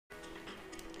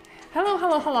Hello,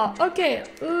 hello, hello. Okay,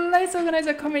 let's organize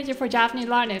a community for Japanese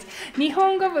learners. 日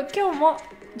本語部、今日も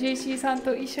JC さん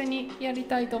と一緒にやり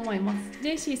たいと思います。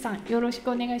JC さん、よろしく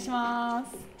お願いしま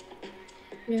す。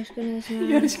よろしくお願いします。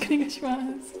よろしくお願いしま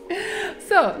す。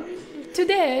So,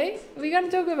 today we're going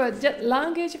to talk about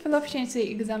language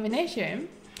proficiency examination.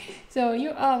 So,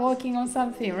 you are working on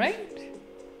something, right?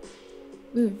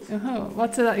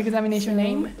 What's the examination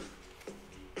name?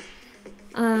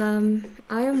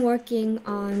 I am working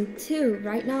on two.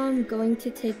 Right now I'm going to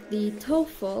take the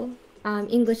TOEFL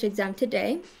English exam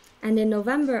today, and in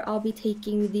November I'll be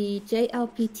taking the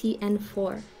JLPT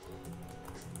N4.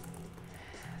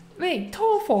 Wait,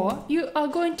 TOEFL you are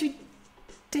going to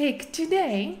take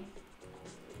today?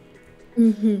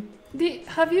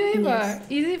 Have you ever? Yes.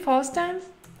 Is it first time?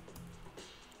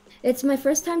 It's my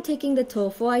first time taking the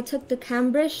TOEFL. I took the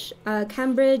Cambridge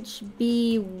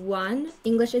B1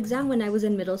 English exam when I was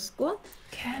in middle school.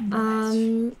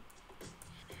 Cambridge.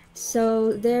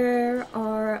 So there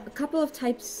are a couple of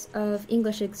types of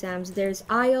English exams. There's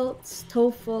IELTS,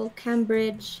 TOEFL,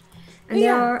 Cambridge, and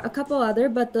there are a couple other,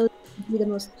 but those would be the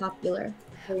most popular.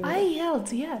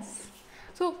 IELTS, yes.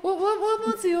 So what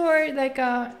was your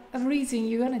reason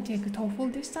you're gonna take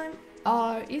TOEFL this time?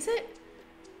 Is it?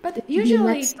 But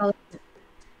usually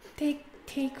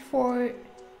take for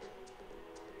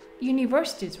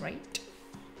universities, right?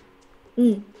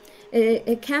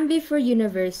 It can be for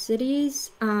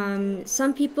universities.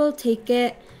 Some people take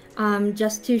it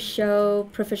just to show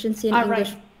proficiency in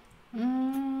English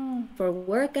for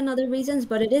work and other reasons,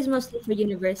 but it is mostly for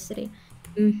university.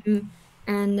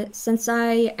 And since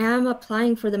I am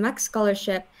applying for the MEC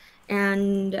scholarship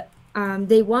and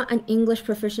they want an English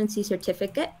proficiency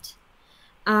certificate,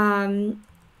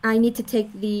 I need to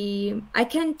take I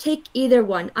can take either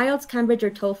one. IELTS, Cambridge, or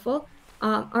TOEFL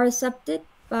are accepted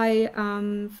by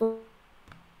for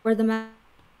the MEC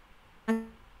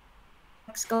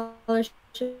scholarship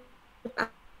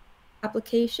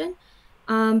application.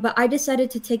 But I decided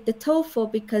to take the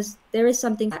TOEFL because there is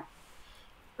something that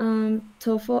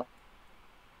TOEFL.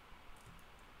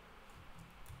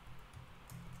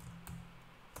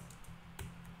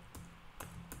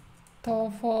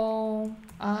 TOEFL,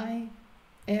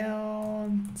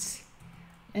 IELTS,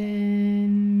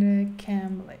 and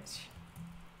Cambridge.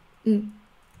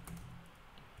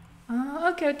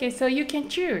 Okay. So you can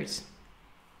choose.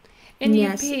 And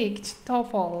Yes. you picked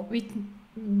TOEFL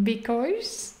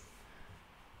because?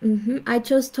 I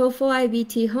chose TOEFL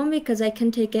IBT Home because I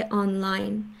can take it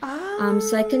online.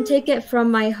 So I can take it from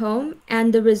my home,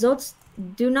 and the results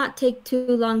do not take too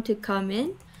long to come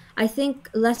in. I think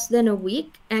less than a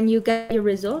week, and you get your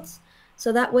results.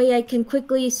 So that way I can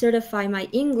quickly certify my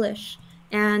English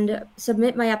and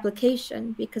submit my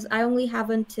application, because I only have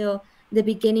until the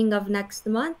beginning of next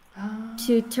month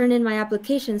to turn in my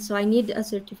application. So I need a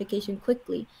certification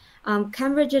quickly.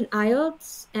 Cambridge and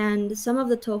IELTS and some of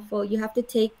the TOEFL, you have to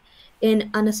take in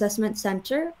an assessment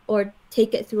center or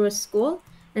take it through a school.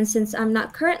 And since I'm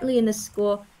not currently in a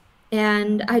school,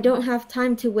 and I don't have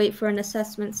time to wait for an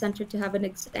assessment center to have an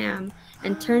exam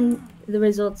and turn the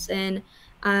results in,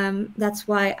 that's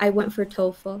why I went for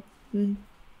TOEFL.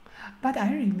 But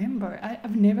I remember,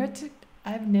 I've never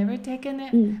taken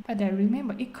it, but I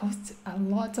remember it costs a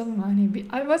lot of money.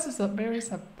 I was so very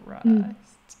surprised.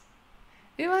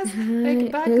 It was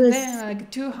like back then, like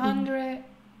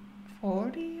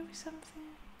 240 or something,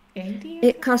 80.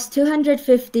 It cost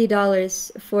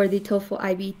 $250 for the TOEFL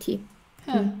IBT.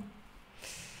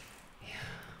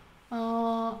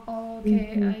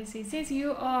 Okay, I see. Since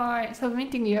you are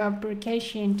submitting your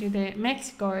application to the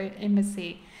Mexico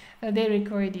embassy, they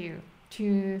required you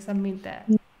to submit that.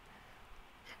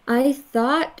 I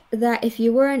thought that if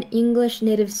you were an English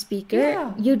native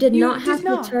speaker, you did not have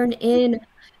to turn in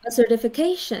a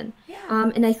certification.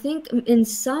 And I think in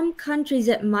some countries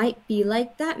it might be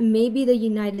like that, maybe the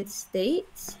United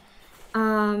States.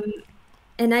 And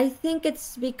I think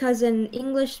it's because in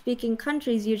English-speaking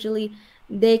countries, usually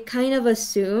they kind of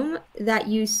assume that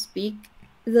you speak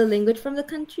the language from the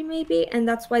country, maybe, and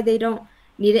that's why they don't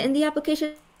need it in the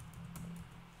application.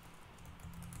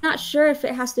 Not sure if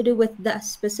it has to do with the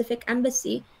specific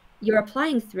embassy you're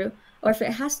applying through, or if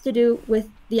it has to do with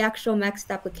the actual MEC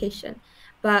application.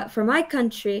 But for my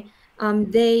country,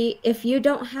 if you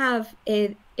don't have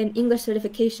an English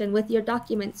certification with your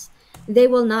documents, they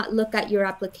will not look at your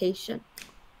application.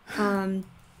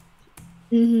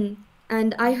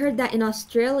 And I heard that in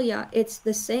Australia, it's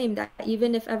the same, that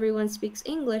even if everyone speaks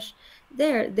English,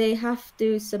 they have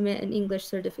to submit an English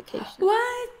certification.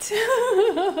 What?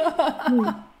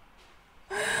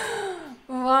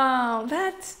 Wow,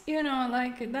 that's,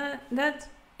 that's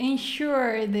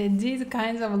ensure that these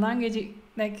kinds of language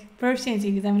like proficiency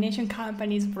examination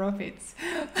companies profits.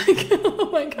 Oh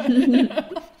my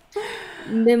god.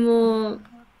 でも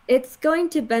it's going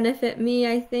to benefit me,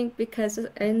 I think, because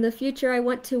in the future I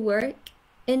want to work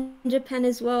in Japan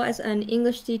as well as an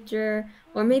English teacher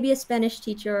or maybe a Spanish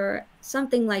teacher or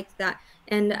something like that.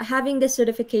 And having this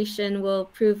certification will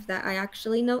prove that I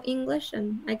actually know English,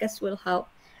 and I guess will help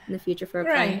in the future for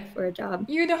applying Right. for a job.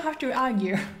 You don't have to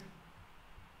argue.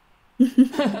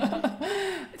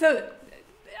 So,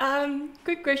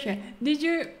 quick question. Did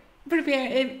you prepare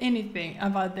anything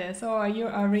about this, or you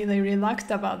are really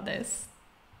relaxed about this?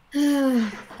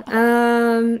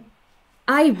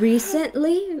 I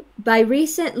recently, by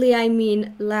recently I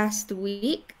mean last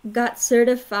week, got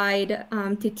certified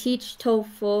to teach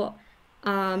TOEFL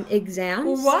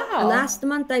exams. Wow. Last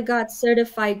month I got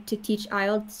certified to teach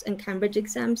IELTS and Cambridge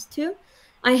exams too.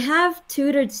 I have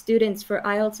tutored students for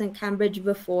IELTS and Cambridge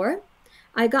before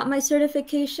I got my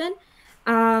certification.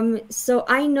 So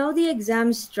I know the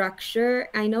exam structure,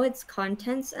 I know its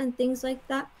contents and things like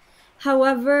that.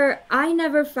 However, I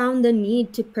never found the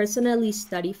need to personally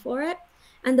study for it.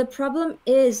 And the problem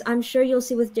is, I'm sure you'll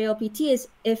see with JLPT, is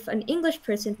if an English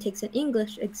person takes an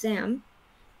English exam,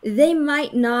 they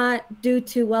might not do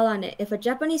too well on it. If a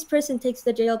Japanese person takes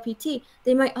the JLPT,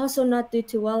 they might also not do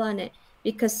too well on it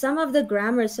because some of the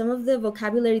grammar, some of the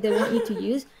vocabulary they want you to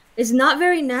use is not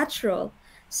very natural.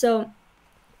 So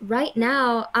right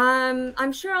now,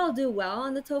 I'm sure I'll do well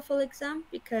on the TOEFL exam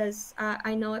because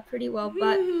I know it pretty well,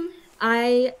 but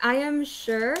I am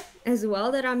sure as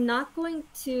well that I'm not going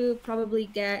to probably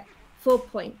get full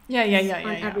points on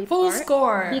every full part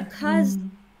score because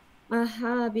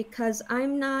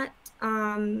I'm not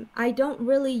I don't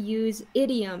really use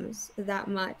idioms that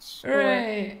much,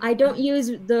 right. or I don't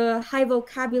use the high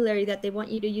vocabulary that they want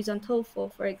you to use on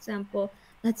TOEFL. For example,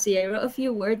 let's see, I wrote a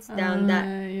few words down that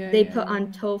they put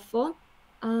on TOEFL.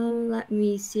 Let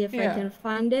me see if I can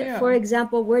find it. For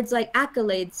example, words like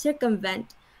accolade,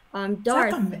 circumvent,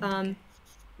 Darth,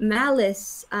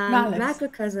 malice,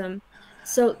 macrocosm.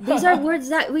 So these are words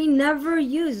that we never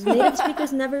use. Native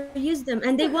speakers never use them,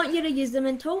 and they want you to use them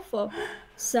in TOEFL.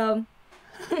 So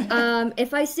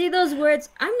if I see those words,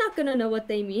 I'm not gonna know what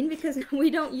they mean because we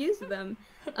don't use them.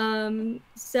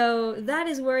 So that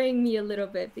is worrying me a little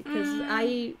bit because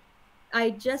I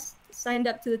just signed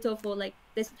up to the TOEFL like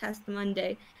this past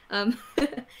Monday.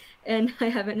 And I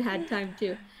haven't had time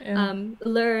to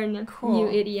learn new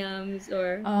idioms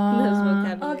or those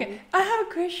vocabulary. Okay, I have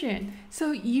a question.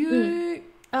 So you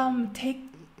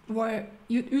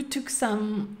you took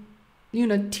some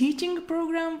teaching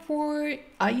program for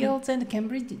IELTS and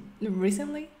Cambridge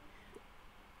recently?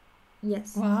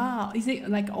 Yes. Wow, is it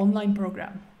like online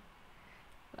program?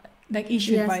 Like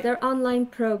issued by? Yes, they're online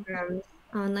programs,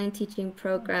 online teaching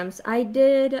programs. I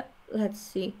did, let's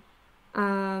see.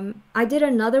 I did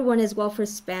another one as well for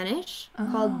Spanish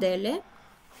called Dele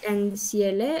and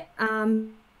Ciele.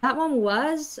 That one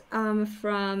was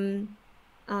from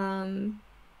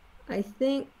I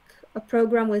think a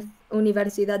program with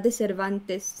Universidad de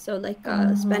Cervantes, so like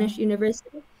a Spanish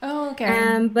university. Oh,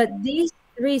 okay. But these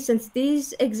three, since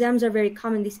these exams are very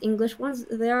common, these English ones,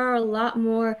 there are a lot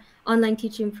more online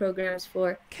teaching programs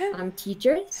for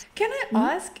teachers. Can I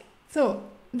ask? So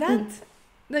that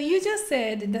you just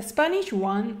said the Spanish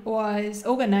one was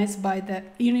organized by the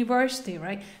university,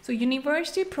 right? So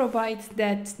university provides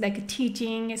that like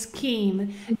teaching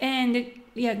scheme and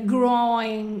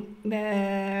growing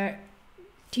the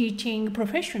teaching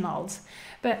professionals.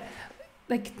 But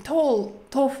like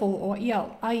TOEFL or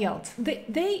IELTS,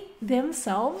 they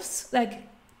themselves like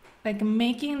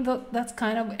making that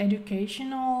kind of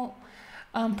educational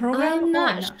program. I'm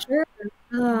not sure.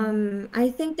 I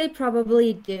think they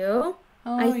probably do.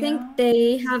 I think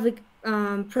they have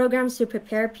programs to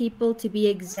prepare people to be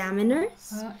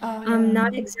examiners.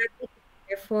 Not exactly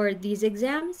for these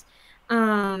exams,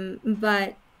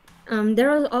 but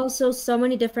there are also so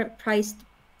many different priced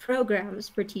programs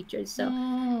for teachers. So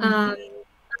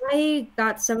I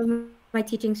got some of my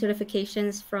teaching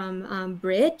certifications from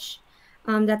Bridge.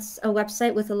 That's a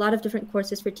website with a lot of different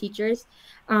courses for teachers.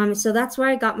 So that's where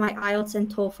I got my IELTS and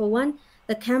TOEFL one.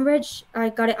 The Cambridge, I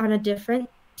got it on a different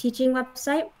teaching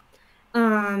website.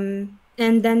 And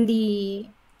then the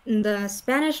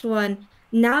Spanish one,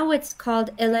 now it's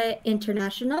called ELE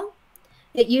International.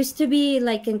 It used to be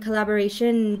like in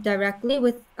collaboration directly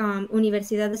with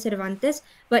Universidad de Cervantes,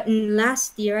 but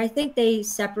last year I think they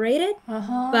separated.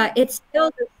 But it's still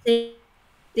the same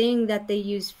thing that they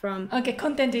use from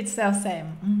content itself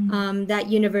same. That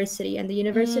university, and the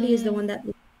university is the one that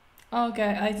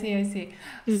Okay, I see, I see.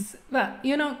 Well,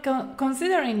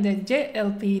 considering the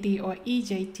JLPT or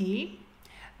EJT,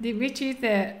 which is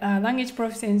the language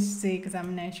proficiency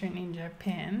examination in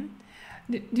Japan,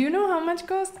 do you know how much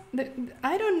cost?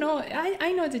 I don't know.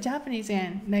 I know the Japanese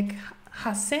yen, like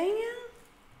 8,000 yen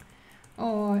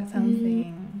or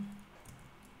something.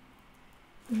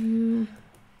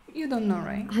 You don't know,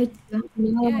 right? I don't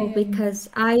know because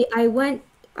I went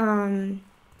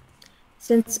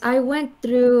since I went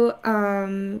through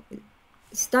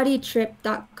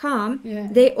studytrip.com,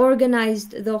 they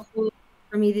organized the whole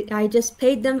for me. I just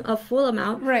paid them a full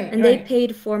amount, and they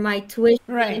paid for my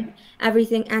tuition,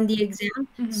 everything, and the exam.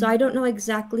 So I don't know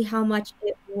exactly how much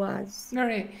it was.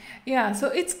 Right. Yeah. So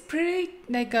it's pretty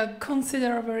like a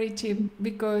considerable cheap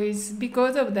because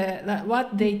of the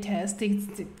what they test.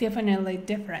 It's definitely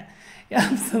different. Yeah,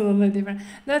 absolutely different.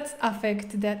 That's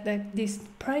affect that this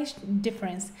price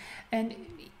difference. And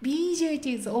BJT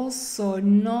is also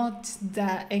not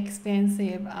that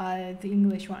expensive as the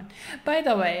English one. By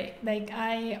the way, like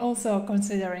I also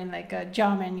considering like a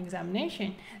German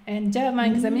examination, and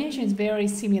German examination is very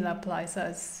similar price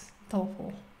as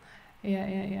TOEFL.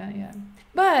 Yeah.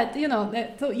 But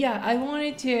I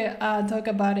wanted to talk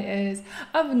about it is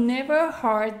I've never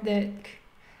heard that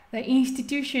the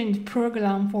institution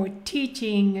program for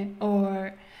teaching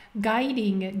or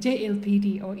guiding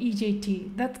JLPT or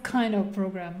EJT, that kind of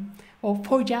program, or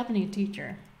for Japanese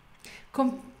teacher,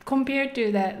 compared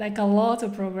to that, like a lot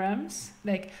of programs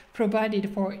like provided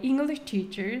for English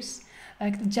teachers,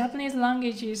 like the Japanese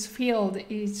languages field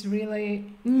is really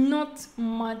not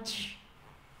much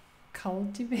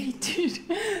cultivated,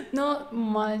 not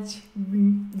much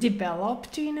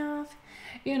developed enough.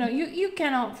 You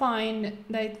cannot find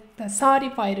like the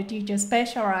certified teacher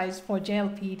specialized for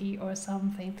JLPT or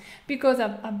something because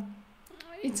of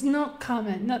it's not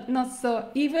common, not so.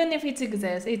 Even if it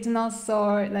exists, it's not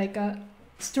so like a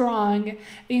strong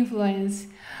influence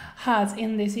has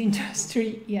in this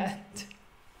industry yet.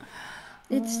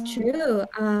 It's true.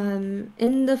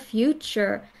 In the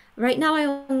future, right now I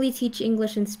only teach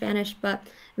English and Spanish, but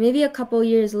maybe a couple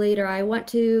years later, I want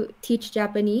to teach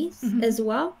Japanese as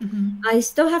well. I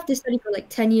still have to study for like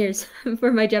 10 years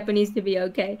for my Japanese to be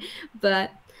okay.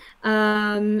 But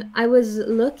I was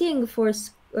looking for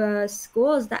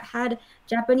schools that had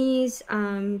Japanese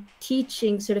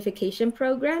teaching certification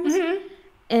programs.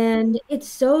 And it's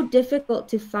so difficult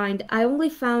to find. I only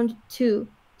found 2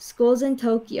 schools in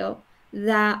Tokyo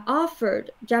that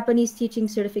offered Japanese teaching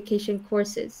certification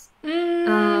courses.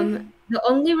 The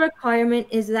only requirement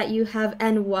is that you have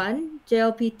N1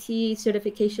 JLPT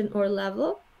certification or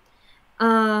level,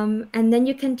 and then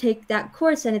you can take that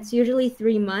course, and it's usually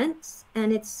 3 months,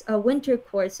 and it's a winter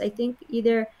course. I think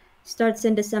either starts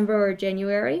in December or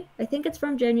January. I think it's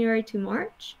from January to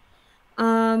March.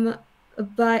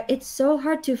 But it's so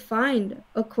hard to find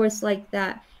a course like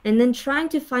that, and then trying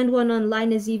to find one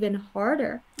online is even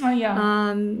harder. Oh yeah.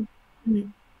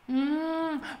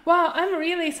 Wow, I'm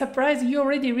really surprised you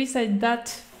already researched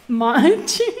that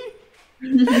much.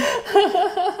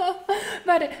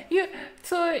 But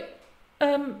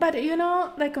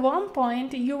like one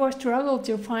point you were struggle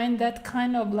to find that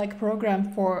kind of like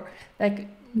program for like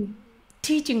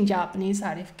teaching Japanese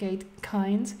certificate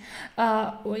kinds.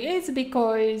 It's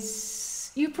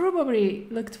because you probably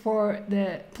looked for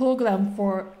the program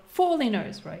for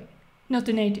foreigners, right? Not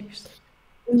the natives.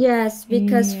 Yes,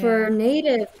 because for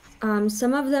natives,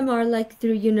 some of them are like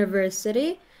through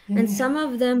university, and some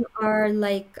of them are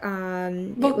like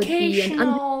it would be an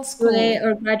Vocational school. undergraduate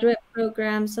or graduate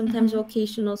program, sometimes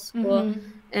vocational school.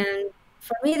 And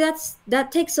for me,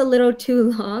 that takes a little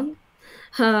too long.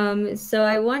 So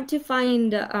I want to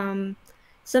find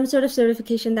some sort of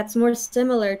certification that's more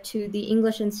similar to the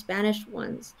English and Spanish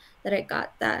ones that I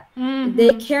got, that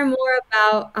they care more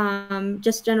about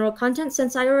just general content,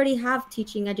 since I already have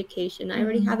teaching education. I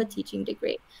already have a teaching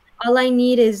degree. All I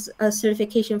need is a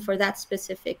certification for that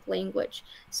specific language.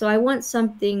 So I want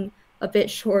something a bit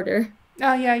shorter.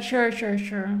 Oh yeah, sure.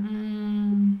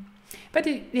 But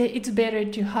it's better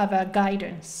to have a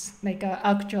guidance, like an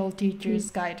actual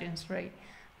teacher's guidance, right?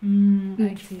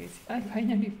 I see. I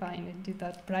finally find it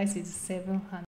that price is 700.